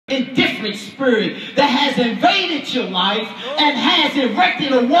indifferent spirit that has invaded your life and has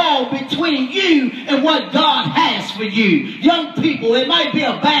erected a wall between you and what God has for you. Young people, it might be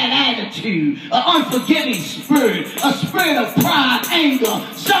a bad attitude, an unforgiving spirit, a spirit of pride, anger,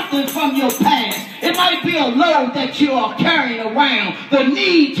 something from your past. It might be a load that you are carrying around, the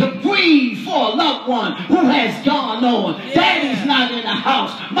need to grieve for a loved one who has gone on. Daddy's not in the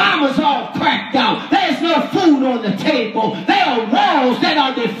house. Mama's all cracked out. There's no food on the table. There are walls that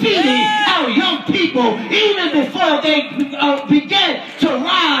are defeating our young people even before they begin to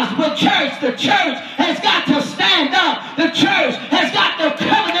rise. But the church has got to stand up. The church has got to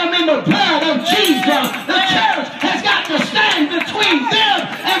cover them in the blood of Jesus. The church has got to stand between them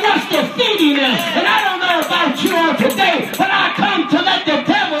and what's defeating them. And I don't know about you on today, but I come to let the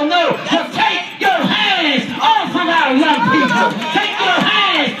devil know to take your hands off of our young people. Take your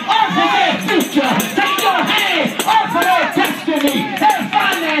hands off of their future. Take your hands off of their destiny, their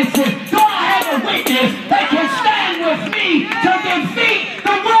finances. Do I have a witness that can stand with me to defeat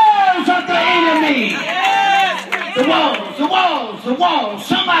the walls of the enemy? The walls, the walls, the walls.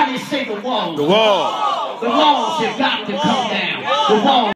 Somebody say the walls. The walls. The walls have got to come down. The walls.